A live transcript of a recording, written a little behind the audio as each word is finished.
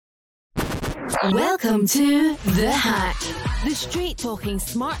Welcome to The Hack, the straight-talking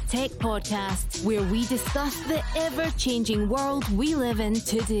smart tech podcast where we discuss the ever-changing world we live in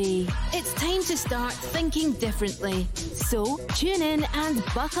today. It's time to start thinking differently. So tune in and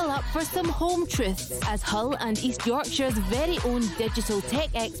buckle up for some home truths as Hull and East Yorkshire's very own digital tech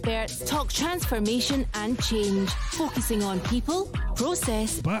experts talk transformation and change, focusing on people,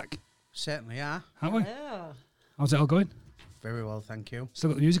 process. Back. Certainly are. Aren't we? Yeah. How's it all going? Very well, thank you.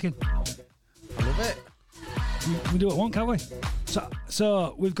 Still got the music in. I love it. We do what we want, can't we?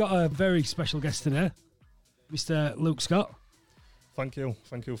 So we've got a very special guest today, Mr. Luke Scott. Thank you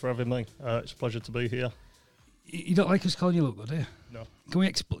for having me. It's a pleasure to be here. You don't like us calling you Luke, though, do you? No. Can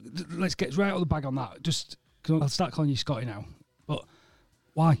we let's get right out of the bag on that. I'll start calling you Scotty now. But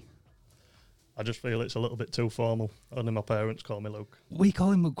why? I just feel it's a little bit too formal. Only my parents call me Luke. We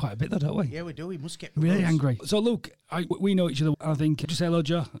call him Luke quite a bit, though, don't we? Yeah, we do. We must get Really close. angry. So, Luke, we know each other. I think. Just say hello,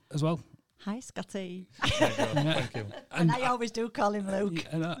 Joe, as well. Hi, Scotty. Thank you. And I always do call him Luke.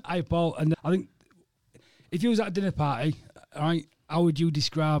 And hi, Paul. And I think if you was at a dinner party, right, how would you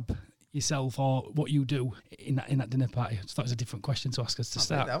describe yourself or what you do in that dinner party? I just thought it was a different question to ask us to I'll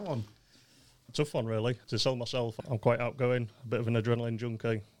start. take that one. Tough one, really. To sell myself, I'm quite outgoing, a bit of an adrenaline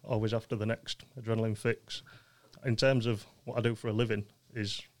junkie, always after the next adrenaline fix. In terms of what I do for a living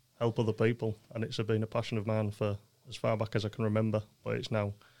is help other people, and it's been a passion of mine for as far back as I can remember, but it's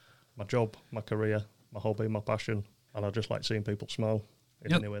now my job, my career, my hobby, my passion, and I just like seeing people smile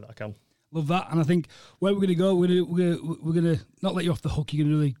in any way that I can. Love that. And I think where we're going to go, we're going to not let you off the hook. You're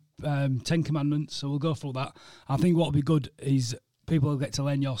going to do the 10 Commandments, so we'll go through that. I think what will be good is people will get to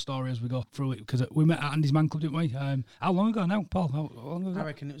learn your story as we go through it, because we met at Andy's Man Club, didn't we? How long ago now, Paul? How long ago? I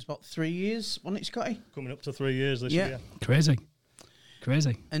reckon it was about 3 years, wasn't it, Scotty? Coming up to 3 years this year. Crazy.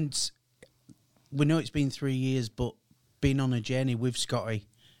 And we know it's been 3 years, but being on a journey with Scotty,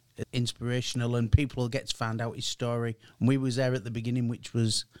 inspirational, and people will get to find out his story. And we was there at the beginning, which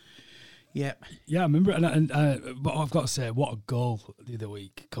was, Yeah, I remember it. But I've got to say, what a goal the other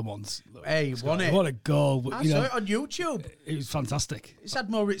week. Come on. Look, hey, won it. What a goal. I saw it on YouTube. It was fantastic. It's had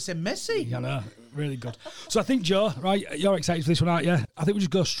more hits than Messi. Yeah, no, really good. So I think, Joe, right, you're excited for this one, aren't you? I think we'll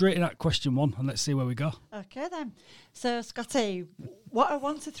just go straight in at question one and let's see where we go. Okay, then. So, Scotty, what are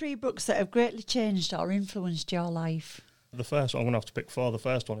 1 to 3 books that have greatly changed or influenced your life? The first one, I'm going to have to pick 4. The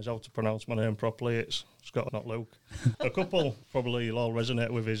first one is how to pronounce my name properly. It's Scott, not Luke. A couple probably you'll all resonate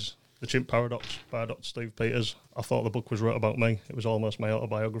with is The Chimp Paradox by Dr. Steve Peters. I thought the book was wrote about me. It was almost my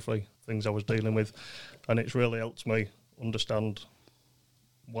autobiography, things I was dealing with. And it's really helped me understand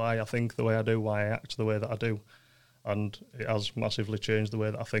why I think the way I do, why I act the way that I do. And it has massively changed the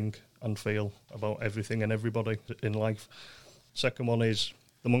way that I think and feel about everything and everybody in life. Second one is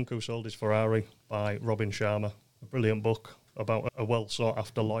The Monk Who Sold His Ferrari by Robin Sharma. A brilliant book about a well sought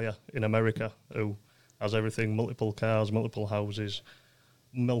after lawyer in America who has everything, multiple cars, multiple houses,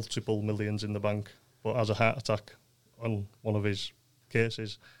 multiple millions in the bank, but has a heart attack on one of his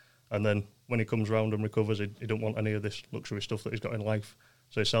cases. And then when he comes round and recovers, he don't want any of this luxury stuff that he's got in life.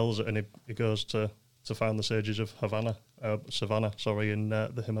 So he sells it and he goes to find the sages of Savannah, in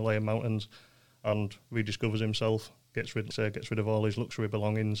the Himalayan mountains, and rediscovers himself, gets rid of all his luxury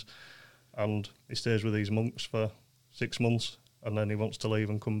belongings, and he stays with these monks for 6 months, and then he wants to leave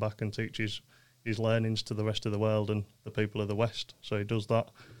and come back and teach his learnings to the rest of the world and the people of the West. So he does that,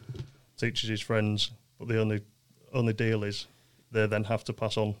 teaches his friends, but the only deal is they then have to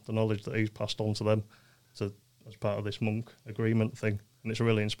pass on the knowledge that he's passed on to them as part of this monk agreement thing. And it's a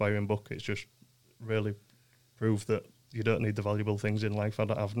really inspiring book. It's just really proved that you don't need the valuable things in life.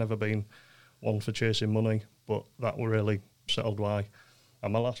 I've never been one for chasing money, but that really settled why.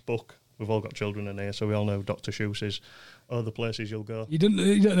 And my last book, we've all got children in here, so we all know Dr. Seuss's Oh, the Places You'll Go. You don't know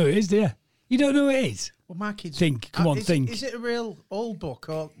who it is, do you? You don't know who it is? Well, my kids... Think, come on, think. Is it a real old book?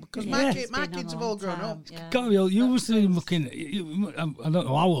 Because my kids have all grown up. Yeah. Gotta be old. You must have been looking... I don't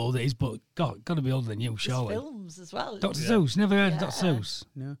know how old it is, but got to be older than you, surely. There's films as well. Dr. Seuss, never heard of Dr. Seuss.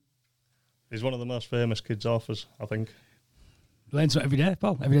 No. He's one of the most famous kids' authors, I think. Learn something every day,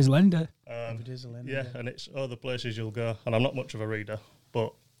 Paul. Every day's a learning day. Every day's a learning Yeah, day. and it's Oh, the Places You'll Go. And I'm not much of a reader,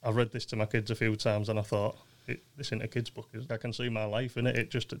 but I've read this to my kids a few times and I thought, this isn't a kid's book. I can see my life in it.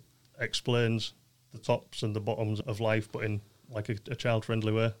 It just explains the tops and the bottoms of life, but in like a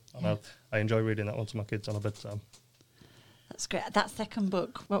child-friendly way. And I enjoy reading that one to my kids on a bedtime. That's great. That second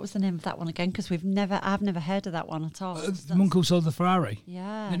book, what was the name of that one again? Because I've never heard of that one at all. The Monk Who Sold the Ferrari.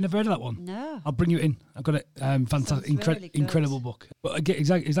 Yeah. You've never heard of that one? No. I'll bring you in. I've got it. Fantastic, Sounds really good. incredible book. But again,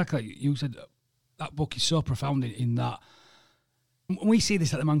 exactly like you said, that book is so profound in that. We see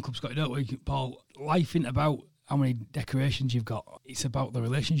this at the Man Club, Scotty, don't we, Paul? Life ain't about how many decorations you've got. It's about the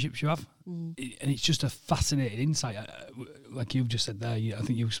relationships you have. And it's just a fascinating insight. Like you've just said there, I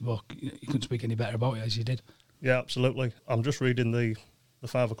think you couldn't speak any better about it as you did. Yeah, absolutely. I'm just reading the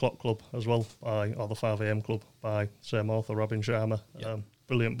 5 o'clock club as well, or the 5 a.m. club by same author, Robin Sharma. Yep.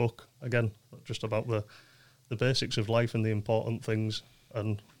 Brilliant book, again, just about the basics of life and the important things,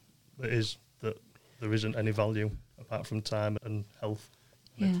 and it is that there isn't any value apart from time and health.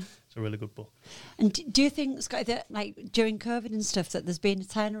 Yeah. It's a really good book. And do you think, Scott, that like during COVID and stuff, that there's been a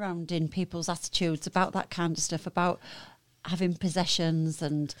turnaround in people's attitudes about that kind of stuff, about having possessions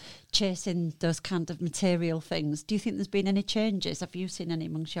and chasing those kind of material things? Do you think there's been any changes? Have you seen any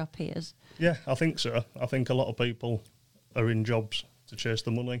amongst your peers? Yeah, I think so. I think a lot of people are in jobs to chase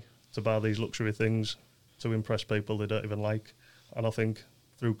the money, to buy these luxury things, to impress people they don't even like. And I think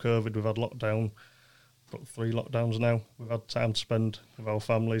through COVID, we've had lockdown, got 3 lockdowns now. We've had time to spend with our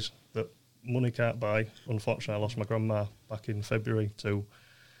families that money can't buy. Unfortunately, I lost my grandma back in February to,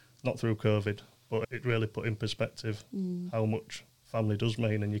 not through COVID, but it really put in perspective how much family does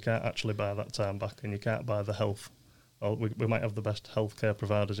mean, and you can't actually buy that time back, and you can't buy the health. Well, we might have the best healthcare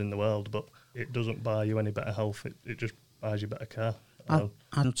providers in the world, but it doesn't buy you any better health. It just buys you better care. I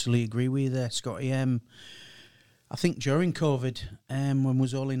totally agree with you there, Scotty. I think during COVID, when we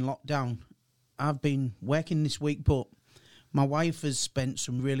was all in lockdown, I've been working this week, but my wife has spent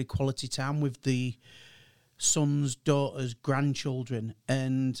some really quality time with the sons, daughters, grandchildren,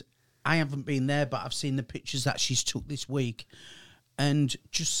 and I haven't been there, but I've seen the pictures that she's took this week, and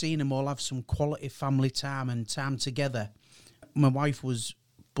just seeing them all have some quality family time and time together. My wife was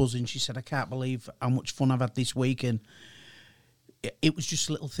buzzing. She said, I can't believe how much fun I've had this week, and it was just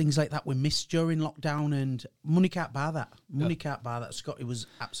little things like that we missed during lockdown, and money can't buy that. Money can't buy that. Scott, it was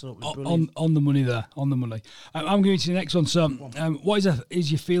absolutely brilliant. On the money there, on the money. I'm going to the next one. So, what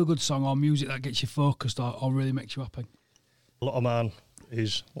is your feel-good song or music that gets you focused or really makes you happy? A lot of mine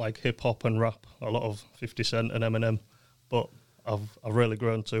is like hip-hop and rap, a lot of 50 Cent and Eminem, but I've really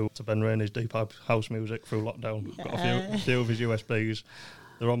grown to Ben Rainey's deep house music through lockdown. Got a few of his USBs.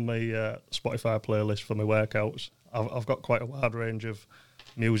 They're on my Spotify playlist for my workouts. I've got quite a wide range of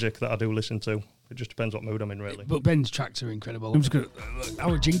music that I do listen to. It just depends what mood I'm in, really. But Ben's tracks are incredible. I'm just going to...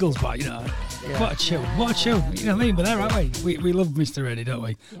 Our jingles back, What a chill. What a chill. You know what I mean? But there, aren't we? We love Mr. Rainey, don't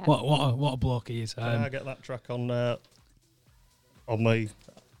we? Yeah. What a bloke he is. I get that track on my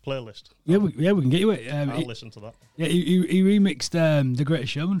playlist. Yeah, we can get you it. I'll listen to that. Yeah, he remixed The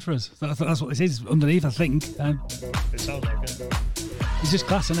Greatest Showman for us. That's what this is underneath, I think. It sounds like it. It's just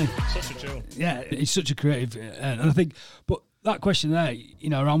class, isn't he? Such a tune. Yeah, it's such a creative, and I think. But that question there,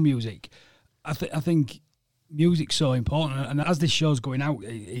 around music, I think music's so important, and as this show's going out,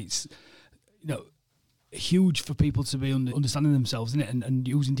 it's huge for people to be understanding themselves, isn't it, and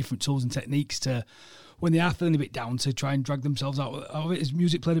using different tools and techniques to, when they are feeling a bit down, to try and drag themselves out of it. Has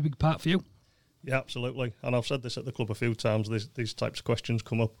music played a big part for you? Yeah, absolutely. And I've said this at the club a few times. These types of questions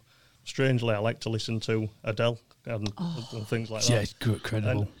come up. Strangely, I like to listen to Adele and things like that. Yeah, it's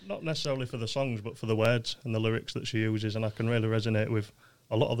incredible. And not necessarily for the songs, but for the words and the lyrics that she uses. And I can really resonate with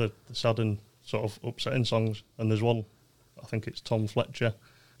a lot of the sad and sort of upsetting songs. And there's one, I think it's Tom Fletcher,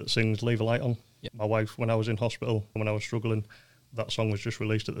 that sings Leave a Light On. Yep. My wife, when I was in hospital, when I was struggling, that song was just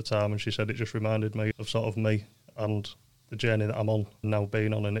released at the time, and she said it just reminded me of sort of me and the journey that I'm on, now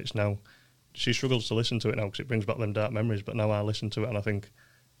being on, and it's now... She struggles to listen to it now because it brings back them dark memories, but now I listen to it and I think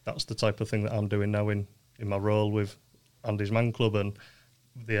that's the type of thing that I'm doing now in my role with Andy's Man Club and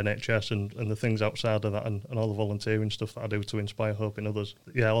the NHS and the things outside of that and all the volunteering stuff that I do to inspire hope in others.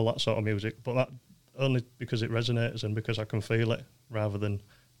 Yeah, all that sort of music, but that only because it resonates and because I can feel it, rather than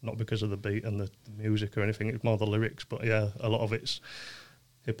not because of the beat and the music or anything. It's more the lyrics, but yeah, a lot of it's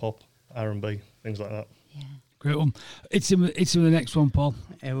hip-hop, R&B, things like that. Yeah. Great one. It's in the next one, Paul.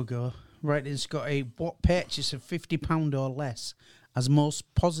 Here we go. Right then, Scotty, what purchase of £50 or less has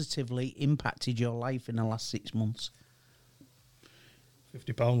most positively impacted your life in the last 6 months?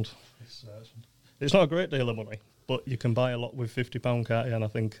 £50. It's not a great deal of money, but you can buy a lot with £50, can't you? And I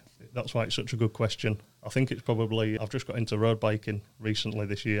think that's why it's such a good question. I think it's probably... I've just got into road biking recently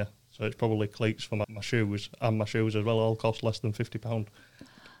this year, so it's probably cleats for my shoes, and my shoes as well all cost less than £50.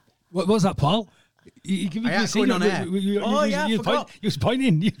 What was that, Paul? You going on air. I forgot. You was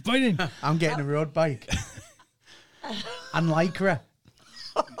pointing. I'm getting a road bike. And Lycra.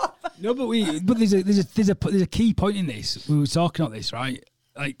 No, but there's a key point in this. We were talking about this, right?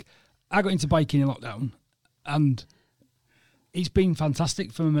 Like, I got into biking in lockdown, and it's been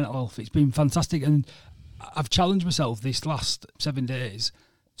fantastic for my mental health. It's been fantastic, and I've challenged myself this last 7 days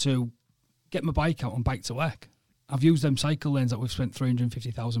to get my bike out and bike to work. I've used them cycle lanes that we've spent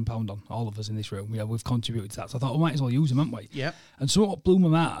 £350,000 on, all of us in this room. We've contributed to that. So I thought, we might as well use them, haven't we? Yeah. And so what blew my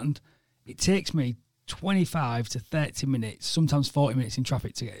mind, it takes me 25 to 30 minutes, sometimes 40 minutes in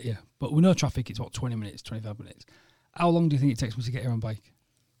traffic to get here. But with no traffic, it's 20 minutes, 25 minutes. How long do you think it takes me to get here on bike?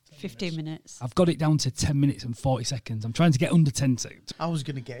 15 minutes. I've got it down to 10 minutes and 40 seconds. I'm trying to get under 10 seconds. I was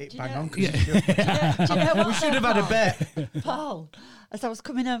going to get it bang on. Do you know what We should have had a bet. Paul, as I was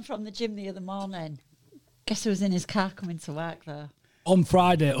coming home from the gym the other morning, guess who was in his car coming to work there? On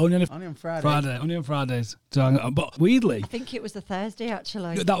Friday, only on Friday. only on Fridays. So, but weirdly, I think it was the Thursday,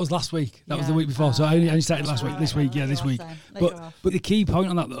 actually. that was last week. That was the week before. So I only started last week. This week, this week. But the key point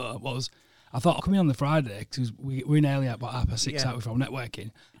on that though was, I thought I'll come in on the Friday because we're in early at about 6:30 out from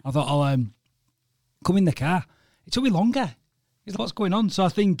networking. I thought I'll come in the car. It took me longer. There's lots going on. So I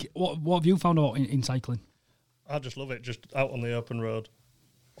think, what have you found out in cycling? I just love it, just out on the open road.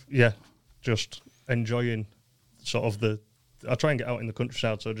 Yeah, just enjoying sort of I try and get out in the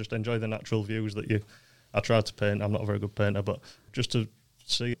countryside, so just enjoy the natural views that I try to paint. I'm not a very good painter, but just to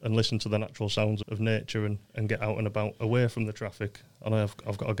see and listen to the natural sounds of nature and get out and about away from the traffic. And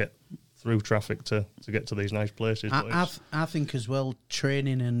I've got to get through traffic to get to these nice places. I think as well,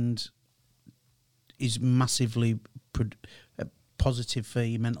 training is massively positive for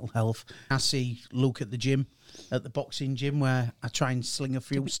your mental health. I see Luke at the gym, at the boxing gym, where I try and sling a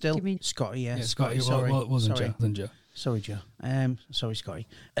few still. Scotty, yeah. Scotty, sorry. Wasn't Joe. Sorry, Joe. Sorry, Scotty.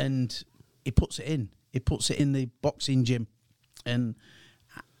 And he puts it in. He puts it in the boxing gym. And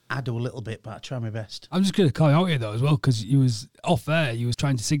I do a little bit, but I try my best. I'm just going to call you out here, though, as well, because you was off air. You was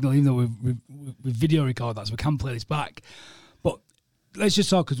trying to signal, even though we video record that, so we can play this back. But let's just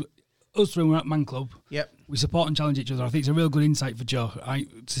talk, because us three, we're at Man Club. Yep. We support and challenge each other. I think it's a real good insight for Joe, right,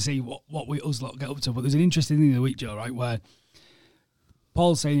 to see what us lot get up to. But there's an interesting thing in the week, Joe, right, where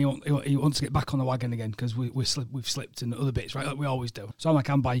Paul's saying he wants to get back on the wagon again because we've slipped in other bits, right, like we always do. So I'm like,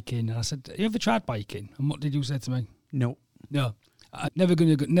 I'm biking. And I said, have you ever tried biking? And what did you say to me? No. Never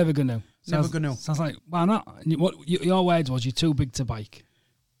gonna. Never gonna. So I was like, why not? And your words was, you're too big to bike.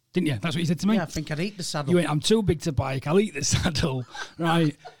 Didn't you? That's what you said to me? Yeah, I think I'd eat the saddle. You went, I'm too big to bike, I'll eat the saddle,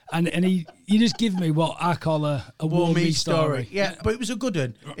 right? And you just give me what I call a war me story. Yeah, but it was a good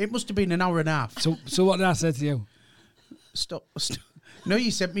one. It must have been an hour and a half. So what did I say to you? Stop. No,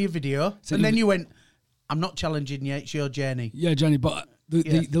 you sent me a video, and then you went, I'm not challenging you, it's your journey. Yeah, Johnny, but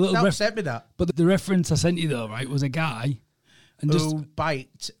the little sent me that. But the reference I sent you, though, right, was a guy who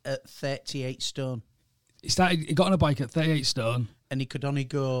biked at 38 stone. He got on a bike at 38 stone. And he could only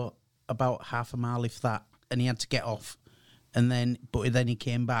go about half a mile, if that, and he had to get off. But then he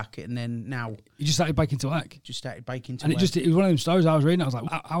came back, and then now he just started biking to work. It was one of them stories I was reading. I was like,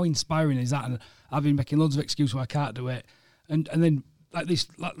 how inspiring is that? And I've been making loads of excuses why I can't do it, and then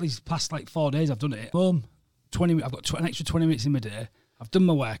these past 4 days I've done it. Home, 20 minutes. I've got an extra 20 minutes in my day. I've done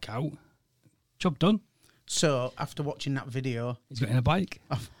my workout. Job done. So after watching that video, he's got in a bike.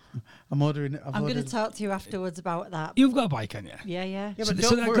 I'm ordering it. I'm going to talk to you afterwards about that. You've got a bike, haven't you? Yeah. But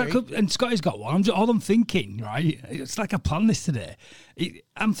don't worry. And Scotty's got one. All I'm thinking, right? It's like I planned this today.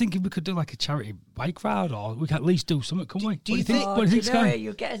 I'm thinking we could do like a charity bike ride, or we can at least do something, couldn't we? Do you think? What do you think, Sky?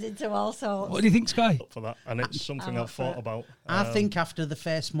 You're getting into all sorts. What do you think, Sky? Up for that, and it's something I've thought about. I think after the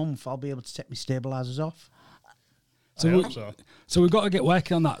first month, I'll be able to take my stabilisers off. So we've got to get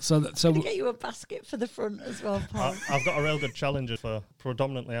working on that. So we'll get you a basket for the front as well, Paul. I've got a real good challenge for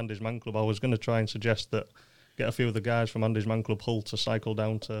predominantly Andy's Man Club. I was going to try and suggest that get a few of the guys from Andy's Man Club Hull to cycle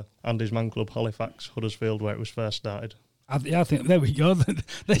down to Andy's Man Club Halifax, Huddersfield, where it was first started. I think there we go.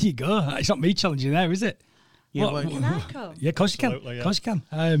 There you go. It's not me challenging there, is it? Yeah, can I come? Yeah, of course you can. Yeah. Of course you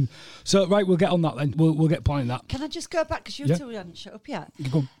can. So right, we'll get on that then. We'll get planning that. Can I just go back because you two haven't shut up yet?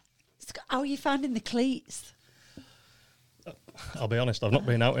 Go. How are you finding the cleats? I'll be honest, I've not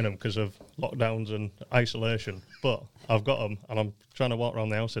been out in them because of lockdowns and isolation, but I've got them and I'm trying to walk around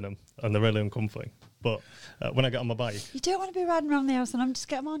the house in them and they're really uncomfy. But when I get on my bike... You don't want to be riding around the house and I'm just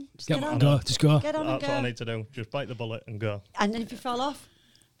get them on. Just get on. Just go. Get on and go. That's what I need to do. Just bite the bullet and go. And then if you fall off,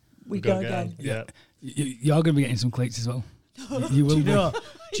 we go again. Yeah. You're going to be getting some cleats as well. You will.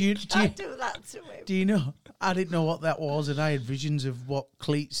 Do you do that to him? Do you know? I didn't know what that was, and I had visions of what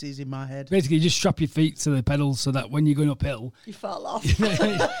cleats is in my head. Basically, you just strap your feet to the pedals so that when you're going uphill, you fall off.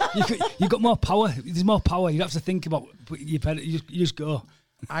 You've got more power. There's more power. You don't have to think about your pedal. You just go.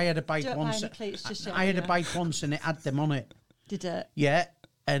 I had a bike once. I had a bike once, and it had them on it. Did it? Yeah,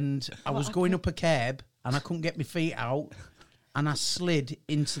 and I was going up a curb, and I couldn't get my feet out, and I slid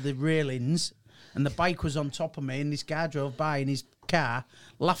into the railings. And the bike was on top of me, and this guy drove by in his car,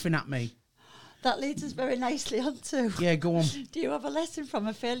 laughing at me. That leads us very nicely on to... Yeah, go on. Do you have a lesson from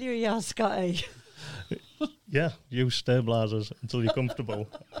a failure of yours, Scotty? Yeah, use stabilisers until you're comfortable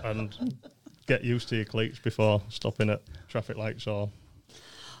and get used to your cleats before stopping at traffic lights or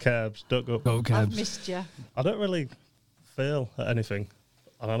curbs. Don't go. Go I've cabs. missed you. I don't really fail at anything,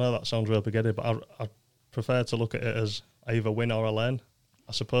 and I know that sounds real big-headed, but I prefer to look at it as I either win or I learn.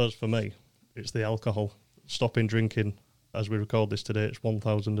 I suppose for me, it's the alcohol. Stopping drinking, as we record this today, it's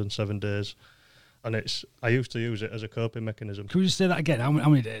 1,007 days, and I used to use it as a coping mechanism. Can we just say that again? How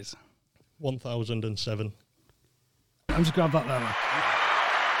many days? 1,007. I'm just grab that there.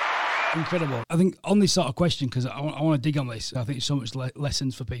 Incredible. I think on this sort of question, because I want to dig on this, I think it's so much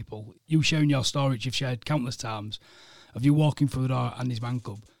lessons for people. You sharing your story, which you've shared countless times, of you walking through the door at Andy's Man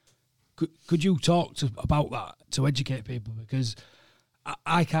Club. Could you talk about that to educate people? Because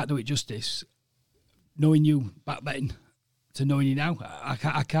I can't do it justice. Knowing you back then to knowing you now,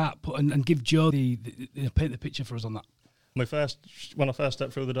 I can't put and give Joe the paint the picture for us on that. When I first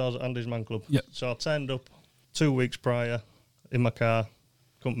stepped through the doors at Andy's Man Club, Yep. So I turned up 2 weeks prior in my car,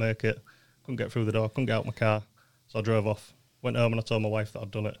 couldn't make it, couldn't get through the door, couldn't get out my car, so I drove off, went home and I told my wife that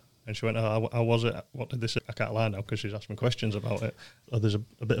I'd done it, and she went, "Oh, how was it? What did this?" I can't lie now because she's asked me questions about it. Oh, there's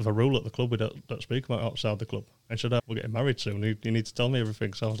a bit of a rule at the club, we don't speak about outside the club. And she said, "Oh, we're getting married soon, you need to tell me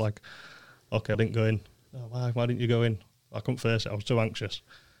everything." So I was like, okay, I didn't go in. "Oh, why didn't you go in?" I couldn't face it, I was too anxious.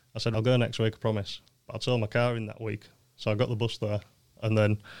 I said, "I'll go next week, I promise." But I sold my car in that week, so I got the bus there, and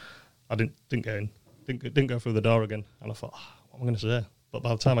then I didn't get in, didn't go through the door again, and I thought, what am I going to say? But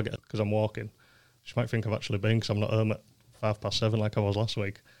by the time I get, because I'm walking, she might think I've actually been, because I'm not home at 7:05 like I was last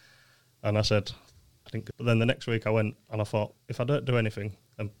week. And I said, but then the next week I went, and I thought, if I don't do anything,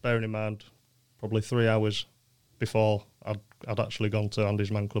 and bearing in mind, probably 3 hours before I'd actually gone to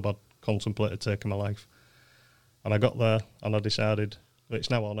Andy's Man Club, I'd contemplated taking my life. And I got there, and I decided, it's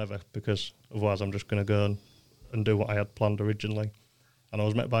now or never, because otherwise I'm just going to go and do what I had planned originally. And I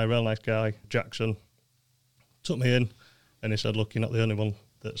was met by a real nice guy, Jackson, took me in, and he said, "Look, you're not the only one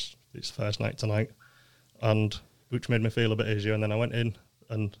it's the first night tonight," and which made me feel a bit easier. And then I went in,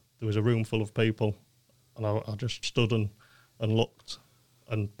 and there was a room full of people, and I just stood and looked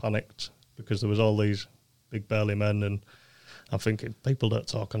and panicked, because there was all these big burly men, and I'm thinking, people don't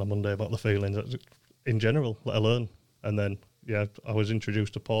talk on a Monday about the feelings in general, let alone. And then, I was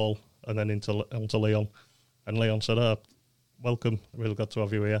introduced to Paul, and then onto Leon, and Leon said, "Oh, welcome, really glad to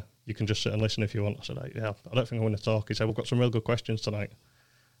have you here. You can just sit and listen if you want." I said, I don't think I'm going to talk." He said, "We've got some real good questions tonight."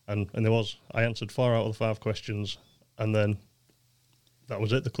 And there was. I answered 4 out of the 5 questions, and then that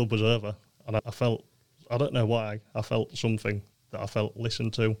was it. The club was over. And I felt, I don't know why, I felt something that I felt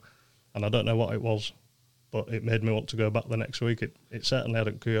listened to, and I don't know what it was, but it made me want to go back the next week. It certainly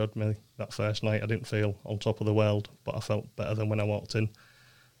hadn't cured me that first night. I didn't feel on top of the world, but I felt better than when I walked in.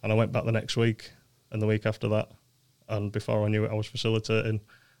 And I went back the next week, and the week after that, and before I knew it, I was facilitating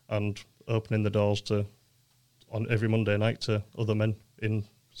and opening the doors on every Monday night to other men in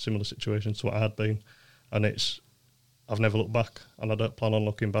similar situations to what I had been. And I've never looked back, and I don't plan on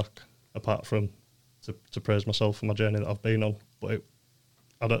looking back, apart from to praise myself for my journey that I've been on. But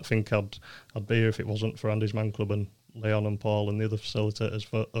I don't think I'd be here if it wasn't for Andy's Man Club and Leon and Paul and the other facilitators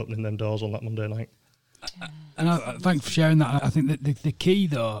for opening them doors on that Monday night. And thanks for sharing that. I think that the key,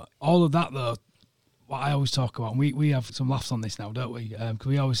 though, all of that, though, what I always talk about, and we have some laughs on this now, don't we? Because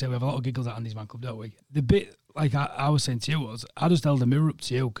we always say we have a lot of giggles at Andy's Man Club, don't we? The bit, like I was saying to you, was I just held the mirror up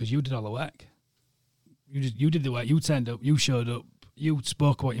to you because you did all the work. You did the work. You turned up. You showed up. You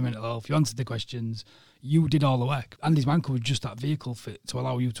spoke about your mental health. You answered the questions. You did all the work. Andy's Man Club was just that vehicle to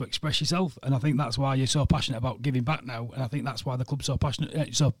allow you to express yourself. And I think that's why you're so passionate about giving back now. And I think that's why the club's so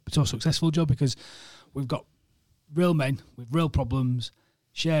passionate, so successful, Joe, because we've got real men with real problems,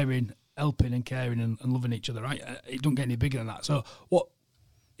 sharing, helping and caring and loving each other, right? It don't get any bigger than that. So what,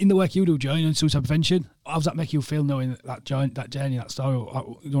 in the work you do, Joe, in suicide prevention, how does that make you feel knowing that journey, that story?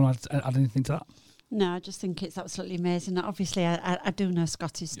 You don't want to add anything to that? No, I just think it's absolutely amazing. Obviously, I do know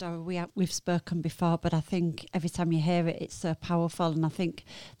Scotty's story. We've spoken before, but I think every time you hear it, it's so powerful. And I think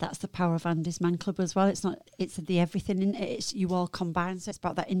that's the power of Andy's Man Club as well. It's the everything in it. It's you all combined. So it's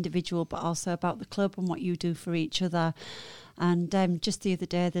about that individual, but also about the club and what you do for each other. And just the other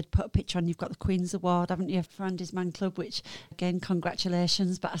day, they'd put a picture on. You've got the Queen's Award, haven't you, for Andy's Man Club, which, again,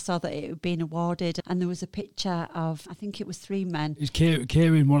 congratulations. But I saw that it had been awarded. And there was a picture of, I think it was 3 men. It was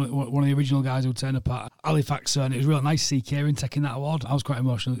Kieran, one of the original guys who turned up at Halifax. And it was really nice to see Kieran taking that award. I was quite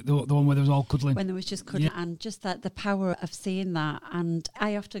emotional. The one where there was all cuddling. When there was just cuddling. Yeah. And just that the power of seeing that. And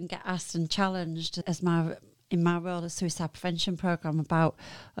I often get asked and challenged in my role as suicide prevention programme about,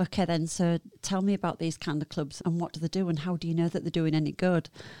 okay then, so tell me about these kind of clubs and what do they do and how do you know that they're doing any good?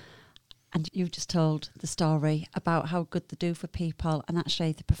 And you've just told the story about how good they do for people and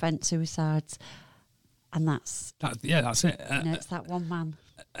actually they prevent suicides. And that's That's it. it's that one man.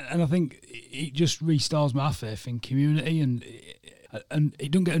 And I think it just restores my faith in community, and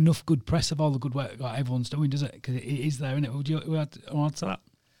it don't get enough good press of all the good work that everyone's doing, does it? Because it is there, isn't it? Would you add to that?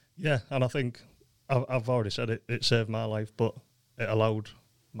 Yeah, and I think I've already said it. It saved my life, but it allowed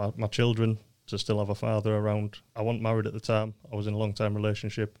my children to still have a father around. I wasn't married at the time. I was in a long-term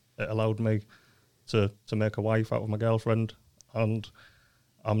relationship. It allowed me to make a wife out of my girlfriend, and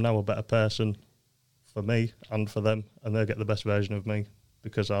I'm now a better person for me and for them, and they get the best version of me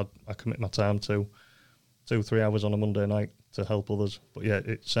because I commit my time to 2-3 hours on a Monday night to help others. But yeah,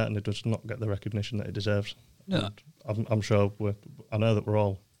 it certainly does not get the recognition that it deserves. No. I'm sure I know that we're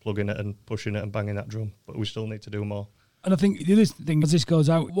all plugging it and pushing it and banging that drum, but we still need to do more. And I think the other thing, as this goes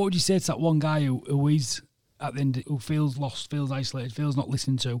out, what would you say to that one guy who is at the end, who feels lost, feels isolated, feels not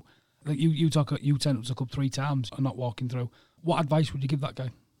listened to? Like you turned up to club 3 times and not walking through. What advice would you give that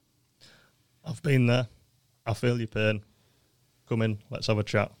guy? I've been there. I feel your pain. Come in, let's have a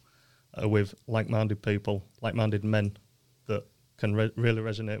chat with like-minded people, like-minded men that can really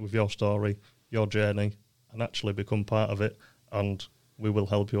resonate with your story, your journey, and actually become part of it, and we will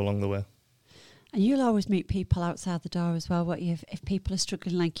help you along the way. And you'll always meet people outside the door as well. If people are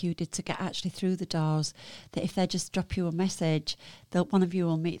struggling like you did to get actually through the doors, that if they just drop you a message, one of you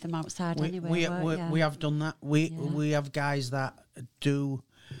will meet them outside anyway. We have done that. We have guys that do.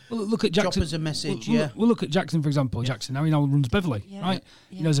 Well, look at Jackson. Drop us a message. We'll look at Jackson, for example. Jackson now runs Beverley, right?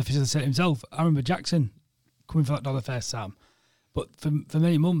 Yeah. He knows a facilitator himself. I remember Jackson coming for that dollar first time, but for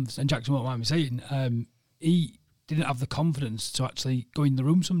many months, and Jackson won't mind me saying, he didn't have the confidence to actually go in the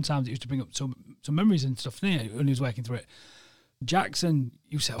room. Sometimes it used to bring up some memories and stuff when he was working through it. Jackson,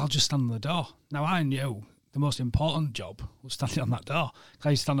 you said, I'll just stand on the door. Now I knew the most important job was standing on that door.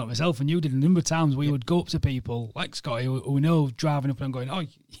 I used to stand up myself, and you did a number of times where you would go up to people like Scotty, who we know driving up and going, "Oh,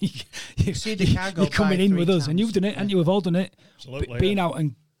 you're coming in with us," and you've done it, and you have all done it. Absolutely, been out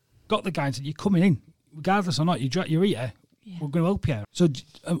and got the guy and said, "You're coming in, regardless or not. You're here. We're going to help you." So,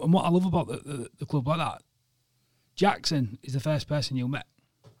 and what I love about the club like that, Jackson is the first person you met.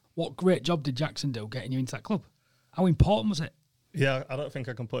 What great job did Jackson do getting you into that club? How important was it? Yeah, I don't think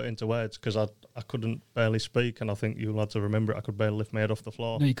I can put it into words because I couldn't barely speak, and I think you'll have to remember it. I could barely lift my head off the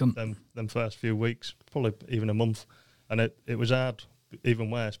floor. No, you couldn't. Them first few weeks, probably even a month, and it was hard,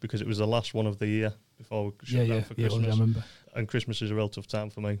 even worse, because it was the last one of the year before we shut down for Christmas. I remember. And Christmas is a real tough time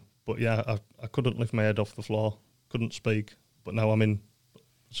for me. But yeah, I couldn't lift my head off the floor, couldn't speak, but now I'm in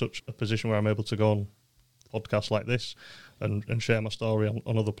such a position where I'm able to go on podcasts like this and share my story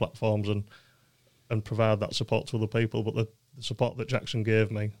on other platforms and provide that support to other people. But the support that Jackson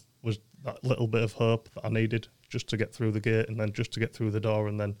gave me was that little bit of hope that I needed just to get through the gate, and then just to get through the door,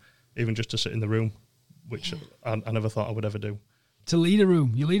 and then even just to sit in the room, which I never thought I would ever do. To lead a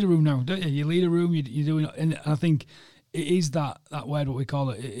room. You lead a room now, don't you? You lead a room, you're doing it, and I think it is that word, what we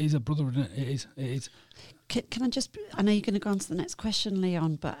call it. It is a brotherhood, isn't it? It is. Can I just, I know you're going to go on to the next question,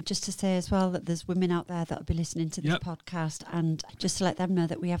 Leon, but just to say as well that there's women out there that will be listening to this podcast, and just to let them know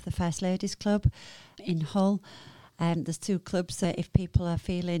that we have the First Ladies Club in Hull. There's 2 clubs that if people are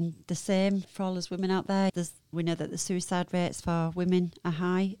feeling the same for all us women out there, we know that the suicide rates for women are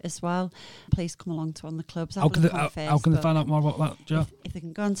high as well. Please come along to one of the clubs. How can they find out more about that, Jo? If they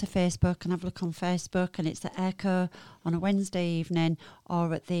can go onto Facebook and have a look on Facebook, and it's at Echo on a Wednesday evening,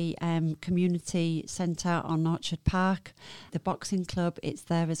 or at the community centre on Orchard Park. The boxing club, it's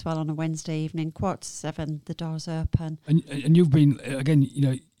there as well on a Wednesday evening, 6:45, the doors open. And you've been, again,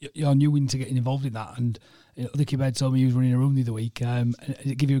 you're new into getting involved in that, and Licky Baird told me he was running a room the other week. And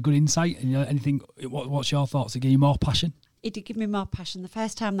it give you a good insight, and anything. What's your thoughts? It give you more passion? It did give me more passion. The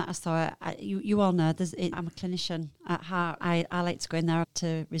first time that I saw it, you all know, I'm a clinician at heart. I like to go in there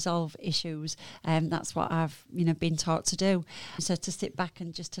to resolve issues. That's what I've been taught to do. So to sit back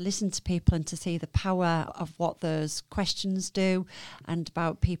and just to listen to people and to see the power of what those questions do, and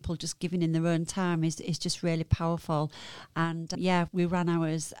about people just giving in their own time is just really powerful. And we ran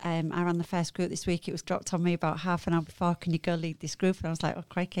ours. I ran the first group this week. It was dropped on me about half an hour before. Can you go lead this group? And I was like, oh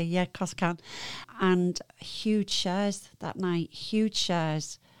crikey, yeah, of course I can. And huge shares that night, huge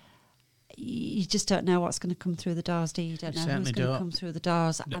shares. You just don't know what's going to come through the doors, do you? You don't know who's going to come through the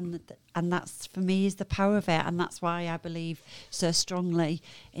doors. No. And that's, for me, is the power of it. And that's why I believe so strongly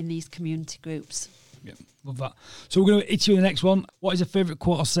in these community groups. Yeah, love that. So we're going to hit you with the next one. What is a favourite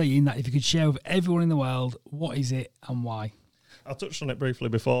quote or saying that if you could share with everyone in the world, what is it and why? I touched on it briefly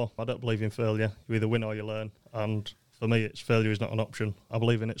before. I don't believe in failure. You either win or you learn. And for me, failure is not an option. I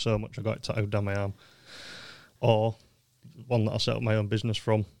believe in it so much I got it tattooed down my arm. Or one that I set up my own business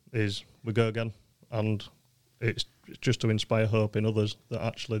from is we go again, and it's just to inspire hope in others that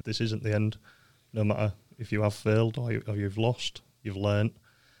actually this isn't the end. no matter if you have failed or you've lost, you've learnt.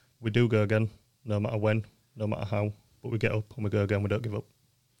 We do go again, no matter when, no matter how, but we get up and we go again, we don't give up.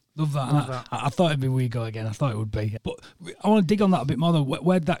 Love that. I thought it'd be we go again. I thought it would be. But I want to dig on that a bit more though.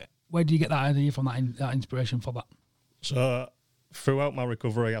 Where do you get that idea from, that inspiration for that? So throughout my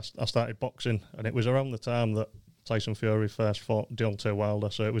recovery, I started boxing, and it was around the time that Tyson Fury first fought Deontay Wilder,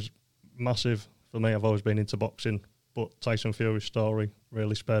 so it was massive for me. I've always been into boxing, but Tyson Fury's story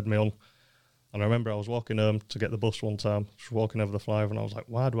really spurred me on. And I remember I was walking home to get the bus one time, just walking over the flyover, and I was like,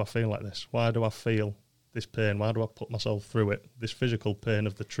 why do I feel like this? Why do I feel this pain? Why do I put myself through it? This physical pain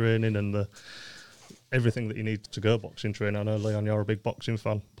of the training and everything that you need to go boxing training. I know, Leon, you're a big boxing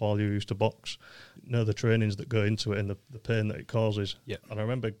fan. Paul, you used to box. Know the trainings that go into it and the pain that it causes. Yeah. And I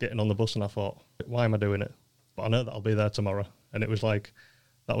remember getting on the bus and I thought, why am I doing it? But I know that I'll be there tomorrow. And it was like,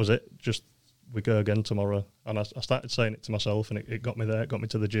 that was it. Just, we go again tomorrow. And I started saying it to myself, and it got me there. It got me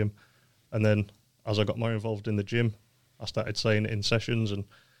to the gym. And then as I got more involved in the gym, I started saying it in sessions and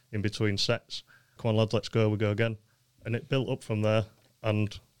in between sets. Come on, lads, let's go. We go again. And it built up from there.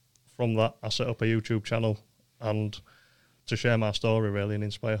 And from that, I set up a YouTube channel and to share my story, really, and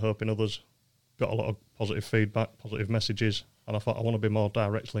inspire hope in others. Got a lot of positive feedback, positive messages, and I thought I want to be more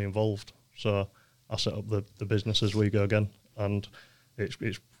directly involved. So I set up the business As We Go Again, and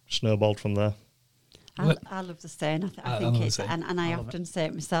it's snowballed from there. I love the saying. I think it's, and I often say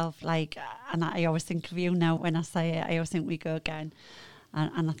it myself, like, and I always think of you now when I say it. I always think we go again.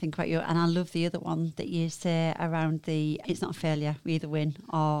 And I think about you, and I love the other one that you say around it's not a failure, we either win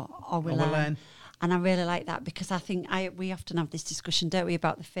or we learn. And I really like that, because I think we often have this discussion, don't we,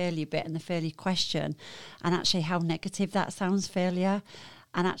 about the failure bit and the failure question, and actually how negative that sounds, failure.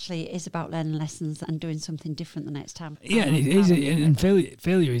 And actually it is about learning lessons and doing something different the next time. Yeah, and it is, and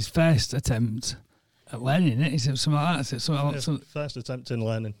failure is first attempt at learning, isn't it? Is it something like that? First attempt in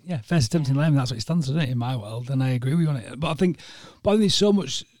learning. Yeah, first attempt in learning. That's what it stands for, isn't it, in my world, and I agree with you on it. But I think there's so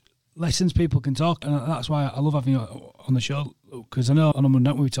much lessons people can talk, and that's why I love having you on the show, because I know on a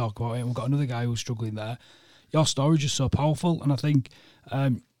Monday we talk about it, and we've got another guy who's struggling there. Your story is just so powerful, and I think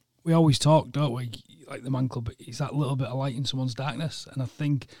we always talk, don't we, like the Man Club, it's that little bit of light in someone's darkness, and I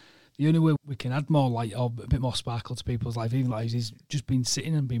think the only way we can add more light or a bit more sparkle to people's even lives is just being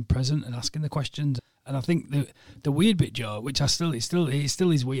sitting and being present and asking the questions. And I think the weird bit, Joe, which it still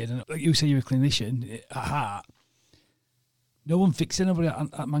is weird, and like you say, you're a clinician at heart. No one fixes anybody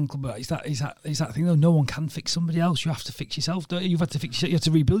at Man Club, but it's that thing though. No one can fix somebody else. You have to fix yourself, don't you? You've had to fix yourself. You have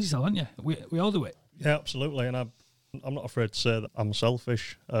to rebuild yourself, haven't you? We all do it. Yeah, absolutely. And I'm not afraid to say that I'm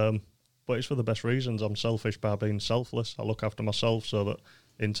selfish, but it's for the best reasons. I'm selfish by being selfless. I look after myself so that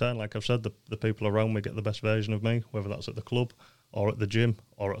in turn, like I've said, the people around me get the best version of me, whether that's at the club or at the gym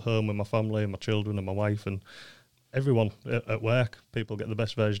or at home with my family and my children and my wife and everyone at work. People get the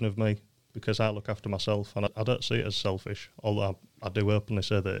best version of me because I look after myself, and I don't see it as selfish, although I do openly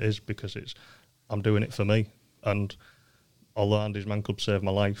say that it is, because I'm doing it for me. And although Andy's Man Club saved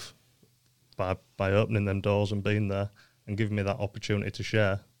my life by opening them doors and being there and giving me that opportunity to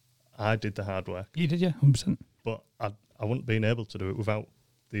share, I did the hard work. You did, yeah, 100%. But I wouldn't been able to do it without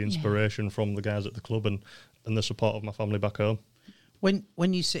the inspiration from the guys at the club and the support of my family back home.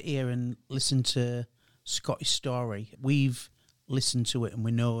 When you sit here and listen to Scotty's story, we've listened to it and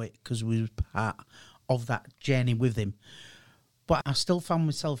we know it because we were part of that journey with him. But I still found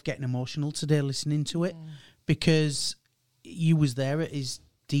myself getting emotional today listening to it, because you was there at his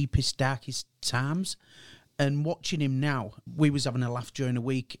deepest, darkest times, and watching him now, we was having a laugh during the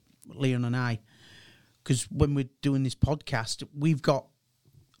week, Leon and I, because when we're doing this podcast, we've got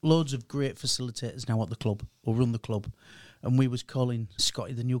loads of great facilitators now at the club, or run the club. And we was calling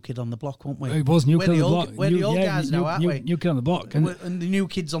Scotty the new kid on the block, weren't we? It was new kid on the block. We're the old guys now, aren't we? New kid on the block. And the new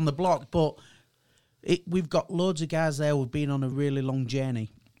kids on the block. But we've got loads of guys there who've been on a really long journey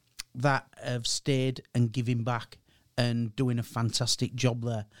that have stayed and giving back and doing a fantastic job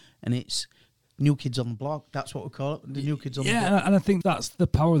there. And it's new kids on the block. That's what we call it, the new kids on the block. Yeah, and I think that's the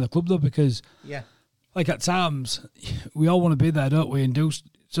power of the club, though, because like at times, we all want to be there, don't we, and do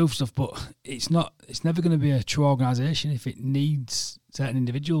stuff, but it's never going to be a true organisation if it needs certain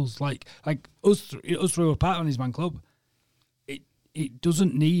individuals. Like us three were part of his Man Club. It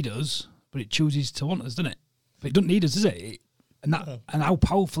doesn't need us, but it chooses to want us, doesn't it? But it doesn't need us, does it? And how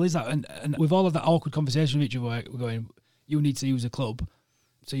powerful is that? And with all of that awkward conversation with each other, we're going, you need to use a club.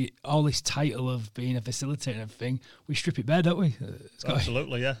 So all this title of being a facilitator and everything, we strip it bare, don't we?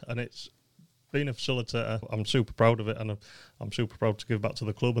 Absolutely, yeah. And it's being a facilitator, I'm super proud of it, and I'm super proud to give back to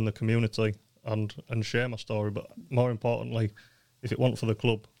the club and the community and share my story. But more importantly, if it weren't for the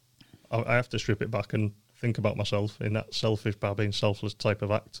club, I have to strip it back and think about myself in that selfish by being selfless type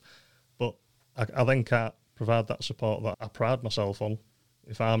of act. But I then can't provide that support that I pride myself on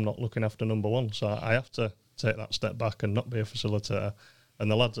if I'm not looking after number one. So I have to take that step back and not be a facilitator. And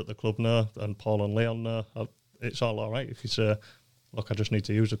the lads at the club know, and Paul and Leon know, it's all right if you say, look, I just need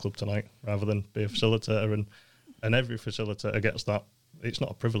to use the club tonight, rather than be a facilitator. And every facilitator gets that. It's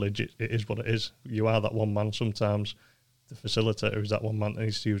not a privilege, it is what it is. You are that one man sometimes. The facilitator is that one man that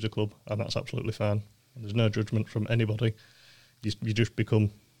needs to use the club, and that's absolutely fine. And there's no judgment from anybody. You just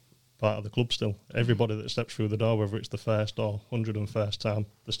become part of the club still. Everybody that steps through the door, whether it's the first or 101st time,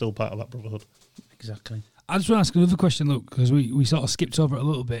 they're still part of that brotherhood. Exactly. I just want to ask another question, look, because we sort of skipped over it a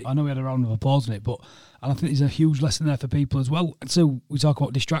little bit. I know we had a round of applause on it, but and I think there's a huge lesson there for people as well. So we talk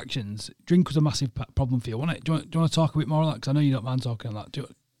about distractions. Drink was a massive problem for you, wasn't it? Do you want to talk a bit more on that? Because I know you don't mind talking on that.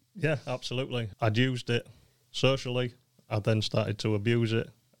 Yeah, absolutely. I'd used it socially. I then started to abuse it,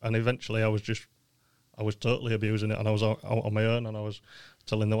 and eventually I was totally abusing it, and I was out on my own, and I was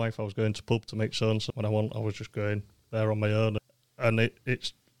telling the wife I was going to pub to make so-and-so when I was just going there on my own. And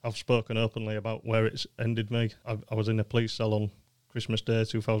I've spoken openly about where it's ended me. I was in a police cell on Christmas Day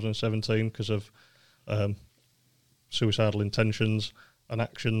 2017 because of suicidal intentions and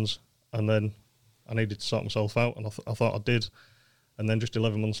actions, and then I needed to sort myself out, and I thought I did. And then just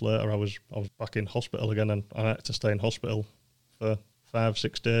 11 months later, I was back in hospital again, and I had to stay in hospital for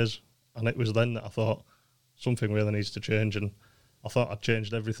 5-6 days. And it was then that I thought something really needs to change, and I thought I'd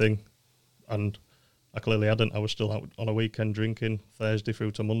changed everything, and I clearly hadn't. I was still out on a weekend drinking, Thursday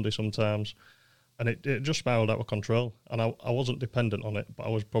through to Monday sometimes, and it just spiralled out of control. And I wasn't dependent on it, but I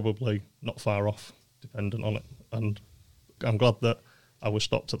was probably not far off dependent on it. And I'm glad that I was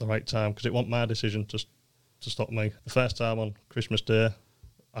stopped at the right time, because it wasn't my decision to stop me. The first time on Christmas Day,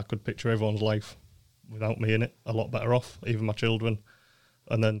 I could picture everyone's life without me in it, a lot better off, even my children.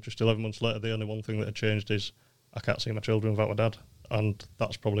 And then just 11 months later, the only one thing that had changed is I can't see my children without my dad. And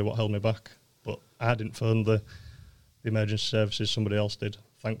that's probably what held me back. But I didn't phone the emergency services, somebody else did,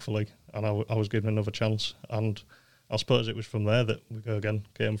 thankfully. And I was given another chance. And I suppose it was from there that We Go Again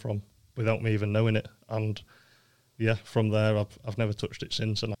came from, without me even knowing it. And yeah, from there, I've never touched it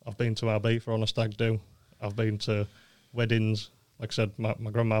since. And I've been to Ibiza on a stag do. I've been to weddings. Like I said,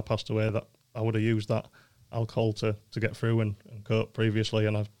 my grandma passed away. That I would have used that alcohol to get through and cope previously.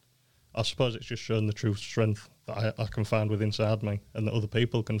 And I suppose it's just shown the true strength that I can find within inside me, and that other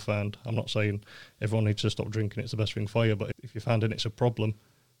people can find. I'm not saying everyone needs to stop drinking, it's the best thing for you, but if you're finding it's a problem,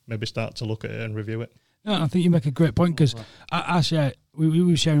 maybe start to look at it and review it. No, I think you make a great point, because I share, we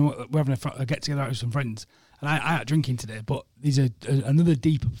were sharing, we're having a get together out with some friends, and I had drinking today, but there's another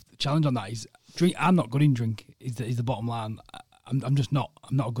deep challenge on that is I'm not good in drink, is the bottom line. I'm just not.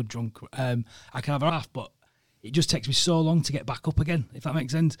 I'm not a good drunk. I can have a laugh, but it just takes me so long to get back up again, if that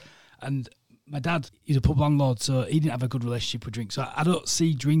makes sense. And my dad, he's a pub landlord, so he didn't have a good relationship with drink. So I don't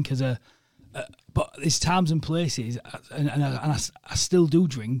see drink as but there's times and places, and I still do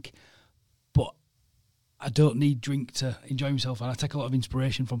drink, but I don't need drink to enjoy myself. And I take a lot of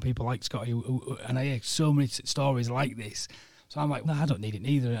inspiration from people like Scotty, and I hear so many stories like this. So I'm like, no, I don't need it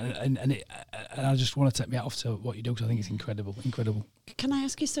neither. And I just want to take me off to what you do, because I think it's incredible. Can I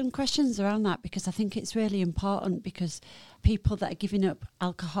ask you some questions around that? Because I think it's really important, because people that are giving up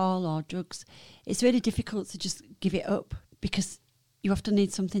alcohol or drugs, it's really difficult to just give it up, because you often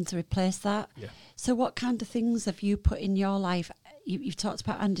need something to replace that. Yeah. So what kind of things have you put in your life? You've talked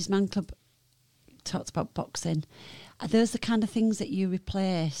about Andy's Man Club, talked about boxing. Are those the kind of things that you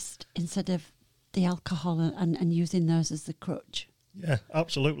replaced instead of the alcohol and using those as the crutch? Yeah,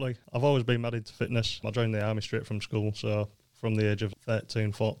 absolutely. I've always been mad into fitness. I joined the army straight from school, so from the age of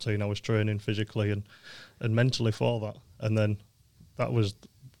 13, 14, I was training physically and mentally for that. And then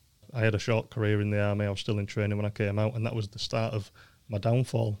I had a short career in the army. I was still in training when I came out, and that was the start of my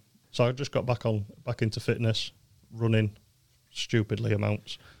downfall. So I just got back into fitness, running stupidly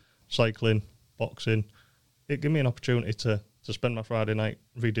amounts, cycling, boxing. It gave me an opportunity to spend my Friday night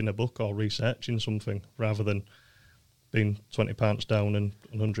reading a book or researching something, rather than being 20 pounds down and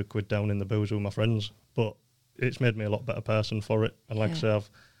 100 quid down in the booze with my friends. But it's made me a lot better person for it. And like I say,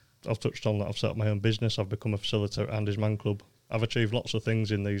 I've touched on that. I've set up my own business. I've become a facilitator at Andy's Man Club. I've achieved lots of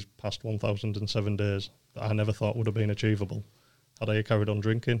things in these past 1,007 days that I never thought would have been achievable had I carried on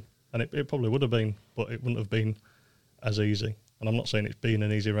drinking. And it probably would have been, but it wouldn't have been as easy. And I'm not saying it's been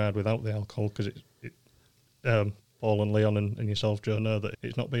an easy ride without the alcohol, because Paul and Leon and yourself, Joe, know that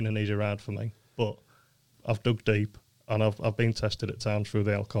it's not been an easy ride for me. But I've dug deep, and I've been tested at times through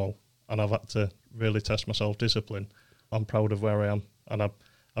the alcohol, and I've had to really test myself discipline. I'm proud of where I am, and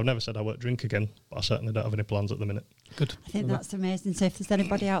I've never said I won't drink again, but I certainly don't have any plans at the minute. Good. I think that's amazing. So if there's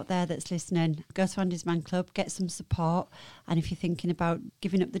anybody out there that's listening, go to Andy's Man Club, get some support. And if you're thinking about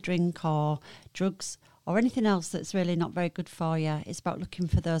giving up the drink or drugs or anything else that's really not very good for you, it's about looking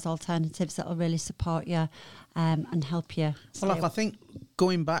for those alternatives that will really support you and help you. Well, I think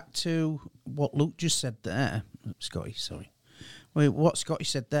going back to what Luke just said there, Scotty, sorry. What Scotty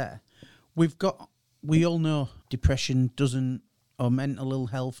said there, we all know depression doesn't, or mental ill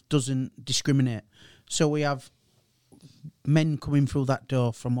health doesn't discriminate. So we have men coming through that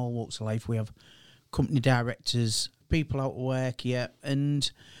door from all walks of life. We have company directors, people out of work,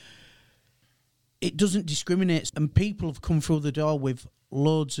 and it doesn't discriminate. And people have come through the door with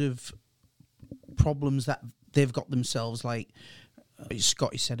loads of problems that they've got themselves, like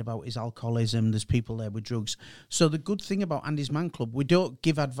Scotty said about his alcoholism. There's people there with drugs. So the good thing about Andy's Man Club, we don't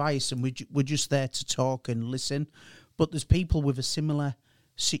give advice, and we're just there to talk and listen. But there's people with a similar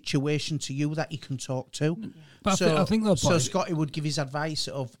situation to you that you can talk to. But I think so Scotty would give his advice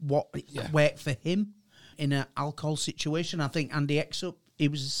of what worked for him in an alcohol situation. I think Andy Exup, he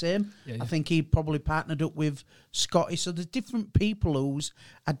was the same. I think he probably partnered up with Scotty. So there's different people who's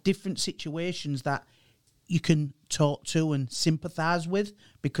at different situations that you can talk to and sympathise with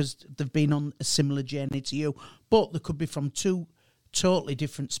because they've been on a similar journey to you. But they could be from two totally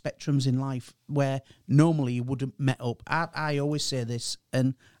different spectrums in life where normally you wouldn't met up. I always say this,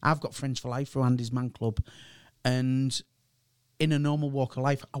 and I've got friends for life through Andy's Man Club, and in a normal walk of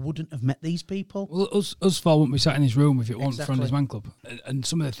life, I wouldn't have met these people. Well, us four wouldn't be sat in this room if it wasn't for Andy's Man Club. And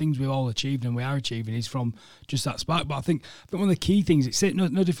some of the things we've all achieved and we are achieving is from just that spark. But I think one of the key things, it's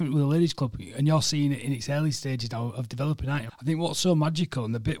no different with the ladies' club, and you're seeing it in its early stages now of developing, aren't you? I think what's so magical,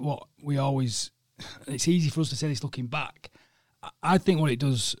 and the bit what we always, it's easy for us to say this looking back, I think what it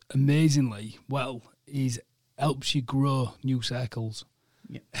does amazingly well is helps you grow new circles.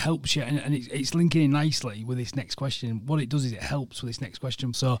 Yep. Helps you, and it's linking in nicely with this next question. What it does is it helps with this next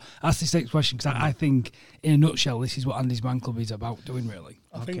question. So ask this next question, because I think, in a nutshell, this is what Andy's Man Club is about doing, really.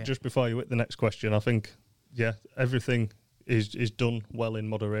 I think just before you hit the next question, I think, everything is done well in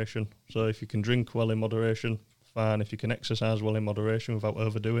moderation. So if you can drink well in moderation, fine. If you can exercise well in moderation without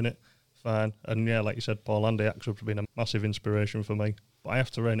overdoing it, fine. And like you said, Paul, Andy Exup has been a massive inspiration for me. But I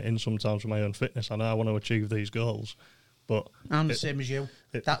have to rein it in sometimes for my own fitness. I know I want to achieve these goals, but I'm the same as you.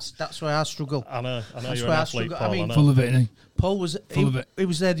 That's where I struggle. I know you're an athlete, Paul. I mean, full of it, isn't he? Paul was full of it. He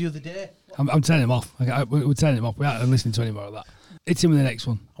was there the other day. I'm turning him off. We're turning him off. We aren't listening to any more of that. It's him with the next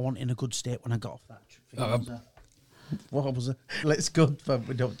one. I wasn't in a good state when I got off that. What was it? Let's go.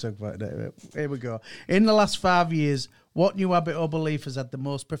 We don't talk about it. Here we go. In the last 5 years, what new habit or belief has had the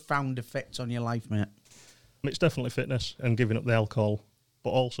most profound effect on your life, mate? It's definitely fitness and giving up the alcohol,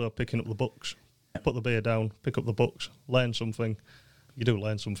 but also picking up the books. Put the beer down, pick up the books, learn something. You do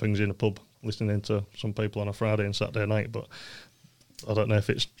learn some things in a pub, listening to some people on a Friday and Saturday night, but I don't know if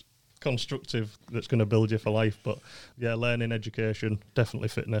it's constructive that's going to build you for life. But learning, education, definitely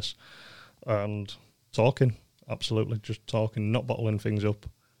fitness, and talking, absolutely, just talking, not bottling things up,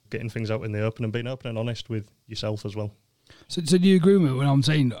 getting things out in the open and being open and honest with yourself as well. So do you agree with me when I'm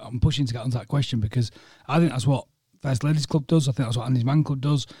saying I'm pushing to get onto that question? Because I think that's what First Ladies Club does. I think that's what Andy's Man Club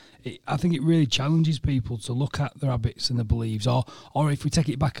does. I think it really challenges people to look at their habits and their beliefs, or if we take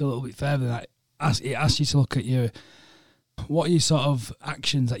it back a little bit further, it asks you to look at what are your sort of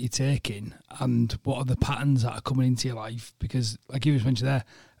actions that you're taking, and what are the patterns that are coming into your life. Because, like you just mentioned there,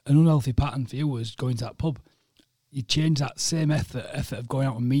 an unhealthy pattern for you was going to that pub. You change that same effort of going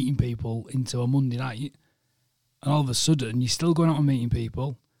out and meeting people into a Monday night, and all of a sudden you're still going out and meeting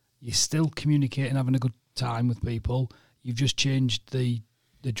people, you're still communicating, having a good time with people. You've just changed the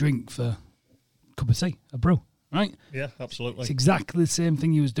drink for a cup of tea, a brew, right? Yeah, absolutely. It's exactly the same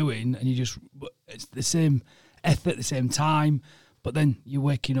thing you was doing, and it's the same effort, the same time, but then you're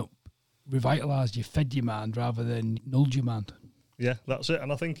waking up revitalised. You fed your mind rather than nulled your mind. Yeah, that's it.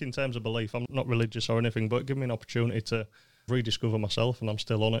 And I think in terms of belief, I'm not religious or anything, but it gave me an opportunity to rediscover myself, and I'm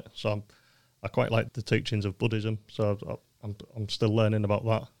still on it. So I quite like the teachings of Buddhism, so I'm still learning about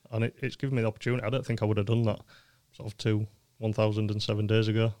that. And it's given me the opportunity. I don't think I would have done that sort of 1,007 days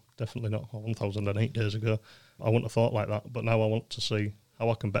ago. Definitely not 1,008 days ago. I wouldn't have thought like that. But now I want to see how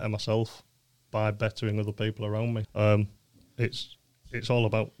I can better myself by bettering other people around me. It's all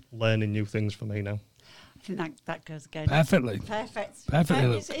about learning new things for me now. I think that goes again. Perfectly. Perfect.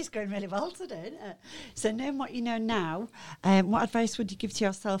 It's going really well today, isn't it? So knowing what you know now, what advice would you give to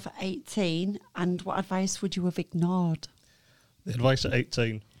yourself at 18, and what advice would you have ignored? The advice at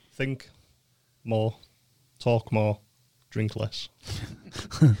 18, think more, talk more, drink less.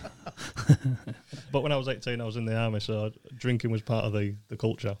 But when I was 18, I was in the army, so drinking was part of the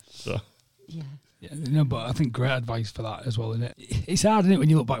culture. So Yeah. Yeah, no, but I think great advice for that as well, isn't it? It's hard, isn't it, when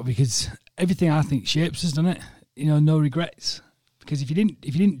you look back, because everything I think shapes us, doesn't it? You know, no regrets. Because if you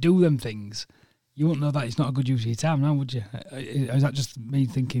didn't do them things, you wouldn't know that it's not a good use of your time now, would you? Is that just me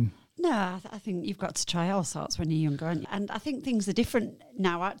thinking? No, I think you've got to try all sorts when you're younger. And I think things are different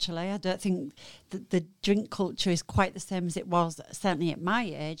now, actually. I don't think the drink culture is quite the same as it was, certainly at my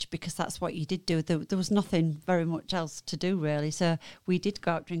age, because that's what you did do. There was nothing very much else to do, really. So we did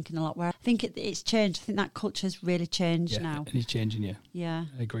go out drinking a lot. Where I think it's changed. I think that culture's really changed now. And it's changing, yeah. Yeah.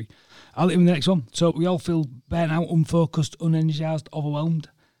 I agree. I'll let you with the next one. So we all feel burnt out, unfocused, unenergised, overwhelmed.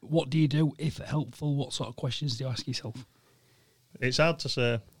 What do you do if helpful? What sort of questions do you ask yourself? it's hard to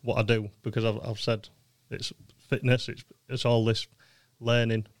say what I do because I've said it's fitness, it's all this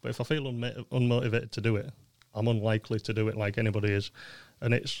learning. But if I feel unmotivated to do it, I'm unlikely to do it like anybody is.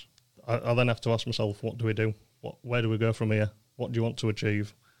 And I then have to ask myself, what do we do? Where do we go from here? What do you want to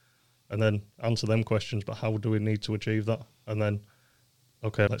achieve? And then answer them questions, but how do we need to achieve that? And then,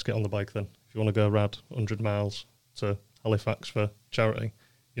 okay, let's get on the bike then. If you want to go ride 100 miles to Halifax for charity,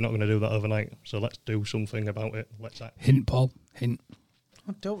 you're not going to do that overnight. So let's do something about it. Let's act. Hint, Paul. Hint.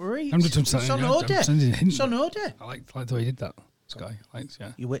 Oh, don't worry. I'm just It's on order. It's on order. I like the way you did that. Sky. Thanks,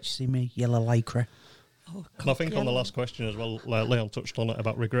 yeah. You witch see me, yellow lycra. Oh, And I think on the last question as well, Leon touched on it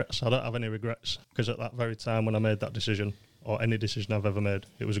about regrets. I don't have any regrets because at that very time when I made that decision, or any decision I've ever made,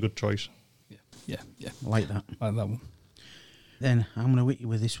 it was a good choice. Yeah. I like that. I like that one. Then I'm going to hit you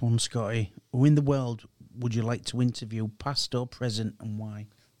with this one, Scotty. Who in the world would you like to interview, past or present, and why?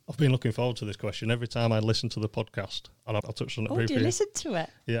 I've been looking forward to this question every time I listen to the podcast, and I touched on it briefly. do you listen to it?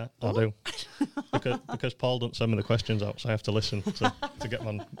 Yeah, I do. because Paul doesn't send me the questions out, so I have to listen to get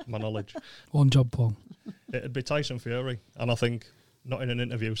my knowledge. One job, Paul. It'd be Tyson Fury, and I think not in an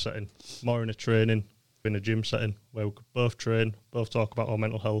interview setting, more in a training, in a gym setting, where we could both train, both talk about our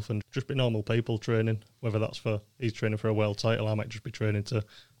mental health, and just be normal people training, whether that's he's training for a world title, I might just be training to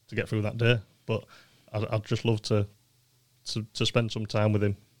get through that day. But I'd just love to spend some time with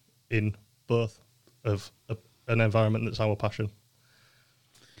him in both of an environment that's our passion.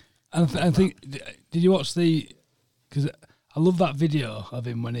 And I think, did you watch because I love that video of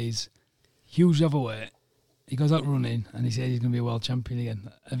him when he's huge overweight, he goes out running and he says he's going to be a world champion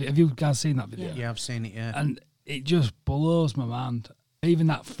again. Have you guys seen that video? Yeah, I've seen it, yeah. And it just blows my mind. Even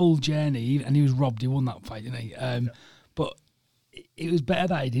that full journey, and he was robbed, he won that fight, didn't he? But it was better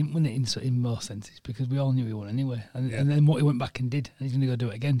that he didn't win it in most senses, because we all knew he won anyway. And then what he went back and did, and he's going to go do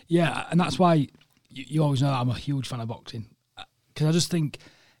it again. Yeah, and that's why you always know that I'm a huge fan of boxing. Because I just think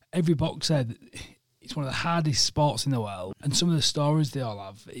every boxer, it's one of the hardest sports in the world. And some of the stories they all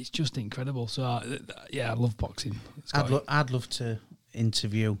have, it's just incredible. So, I love boxing. I'd love to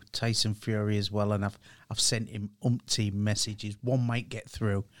interview Tyson Fury as well, and I've sent him umpteen messages. One might get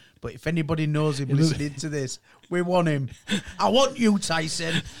through, but if anybody knows him listening to this, we want him. I want you,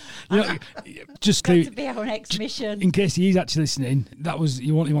 Tyson. Just to be our next mission. In case he is actually listening,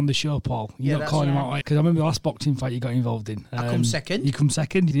 you want him on the show, Paul. You're not calling him out, because I remember the last boxing fight you got involved in. I come second. You come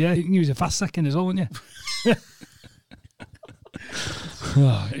second, yeah. You was a fast second as well, weren't you?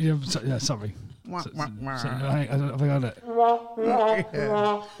 Sorry. Wah, wah, wah. I got it.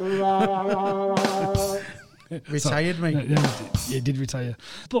 Retired me. Yeah, he did retire.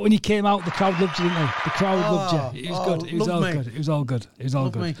 But when you came out, the crowd loved you, didn't they? The crowd loved you. It was good. It was all good. It was all good. It was all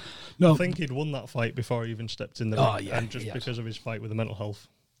good. No, I think he'd won that fight before he even stepped in the ring, and just because of his fight with the mental health.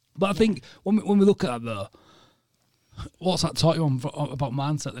 But I think when we look at that, though, what's that taught you about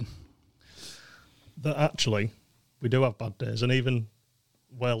mindset then? That actually, we do have bad days, and even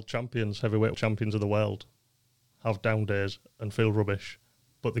world champions, heavyweight champions of the world, have down days and feel rubbish,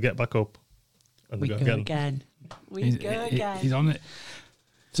 but they get back up and they go again. We go again. He's on it.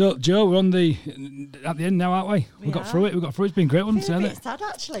 So, Joe, we're at the end now, aren't we? We got through it. It's been a great one. It's a bit sad,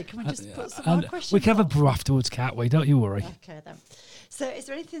 actually. Can we just put some more questions? We can have a brew afterwards, can't we? Don't you worry. Okay, then. So, is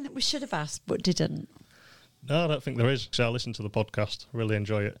there anything that we should have asked but didn't? No, I don't think there is. So I listened to the podcast, really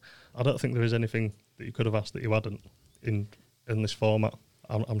enjoy it. I don't think there is anything that you could have asked that you hadn't in this format.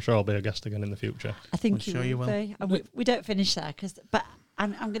 I'm sure I'll be a guest again in the future. I think you will be. We don't finish there, but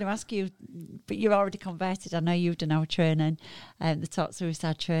I'm going to ask you, but you're already converted. I know you've done our training, the Talk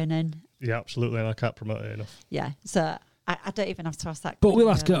Suicide training. Yeah, absolutely, and I can't promote it enough. Yeah, so I don't even have to ask that. But we'll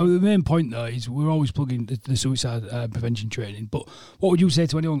ask. The main point though is we're always plugging the suicide prevention training. But what would you say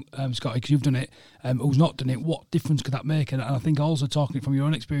to anyone, Scotty, because you've done it, who's not done it? What difference could that make? And I think also talking from your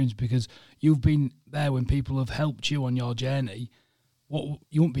own experience, because you've been there when people have helped you on your journey.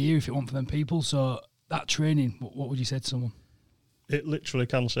 You won't be here if it weren't for them people. So that training, what would you say to someone? It literally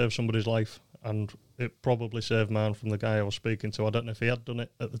can save somebody's life, and it probably saved mine from the guy I was speaking to. I don't know if he had done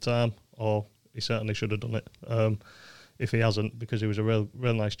it at the time, or he certainly should have done it. If he hasn't, because he was a real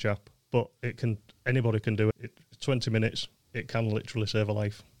nice chap. But anybody can do it. 20 minutes, it can literally save a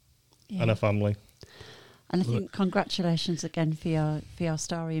life and a family. And I think congratulations again for your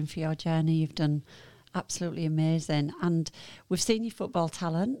story and for your journey. You've done absolutely amazing, and we've seen your football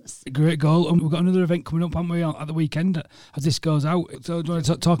talents. Great goal, and we've got another event coming up, haven't we, at the weekend as this goes out. So do you want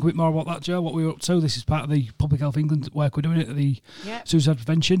to talk a bit more about that, Joe, what we're up to? This is part of the Public Health England work we're doing at the suicide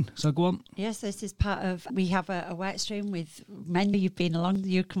prevention, so go on. Yes, this is part of, we have a work stream with many. You've been along,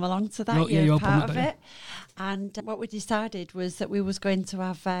 you come along to that, you're part of it. And what we decided was that we was going to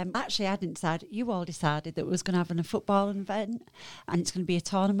have, actually I didn't decide, you all decided that we was going to have a football event, and it's going to be a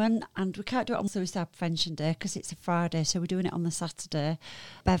tournament, and we can't do it on Suicide Prevention Day because it's a Friday, so we're doing it on the Saturday.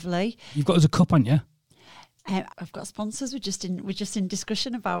 Beverly, you've got us a cup, haven't you? I've got sponsors. We're just in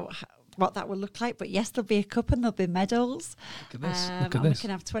discussion about what that will look like. But yes, there'll be a cup and there'll be medals. Look at this. Look at and this. We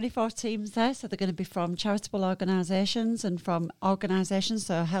can have 24 teams there. So they're going to be from charitable organisations and from organisations,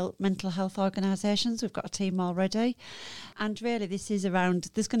 so mental health organisations. We've got a team already. And really, this is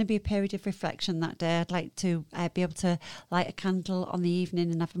around, there's going to be a period of reflection that day. I'd like to be able to light a candle on the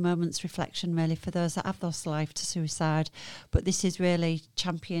evening and have a moment's reflection, really, for those that have lost life to suicide. But this is really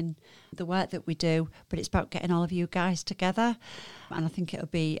champion the work that we do, but it's about getting all of you guys together, and I think it'll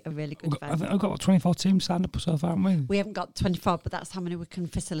be a really good event. I think I've got 24 teams signed up so far, haven't we? We haven't got 24, but that's how many we can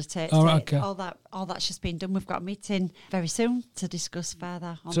facilitate. All right, okay. All that's just been done. We've got a meeting very soon to discuss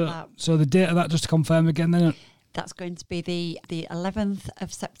further on that. So the date of that, just to confirm again then? That's going to be the 11th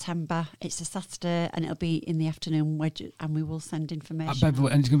of September. It's a Saturday, and it'll be in the afternoon, and we will send information. At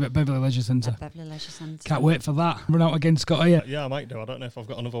Beverly, and it's going to be at Beverly Leisure Centre. At Beverly Leisure Centre. Can't wait for that. Run out again, Scott, are you? Yeah, I might do. I don't know if I've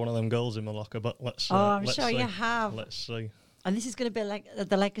got another one of them goals in my locker, but let's I'm let's sure see. you have. Let's see. And this is going to be like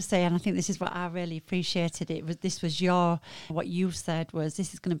the legacy, and I think this is what I really appreciated. This was what you said was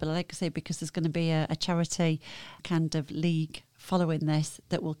this is going to be a legacy because there's going to be a charity kind of league following this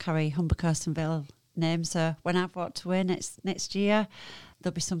that will carry Humber Coast and Vale name. So when I've walked away next year,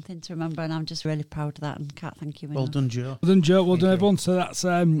 there'll be something to remember, and I'm just really proud of that and can't thank you enough. Well done, Joe. Well done, Joe. Well done, everyone. So that's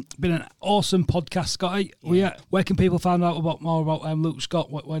been an awesome podcast, Scotty. Yeah. Where can people find out more about Luke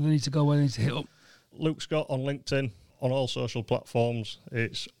Scott? Where do they need to go? Where do they need to hit up? Luke Scott on LinkedIn, on all social platforms.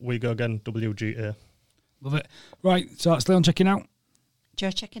 It's We Go Again WGA. Love it. Right, so that's Leon checking out.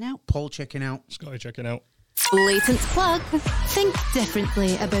 Joe checking out. Paul checking out. Scotty checking out. Blatant plug. Think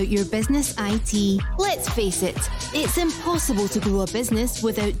differently about your business IT. Let's face it, it's impossible to grow a business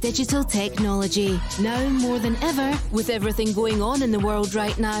without digital technology. Now more than ever, with everything going on in the world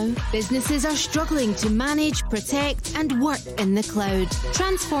right now, businesses are struggling to manage, protect, and work in the cloud.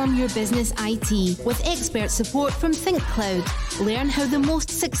 Transform your business IT with expert support from ThinkCloud. Learn how the most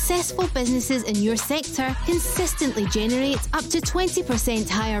successful businesses in your sector consistently generate up to 20%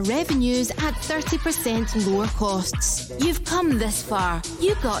 higher revenues at 30% lower costs. You've come this far.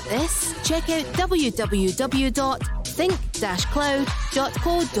 You got this. Check out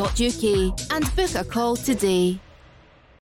www.think-cloud.co.uk and book a call today.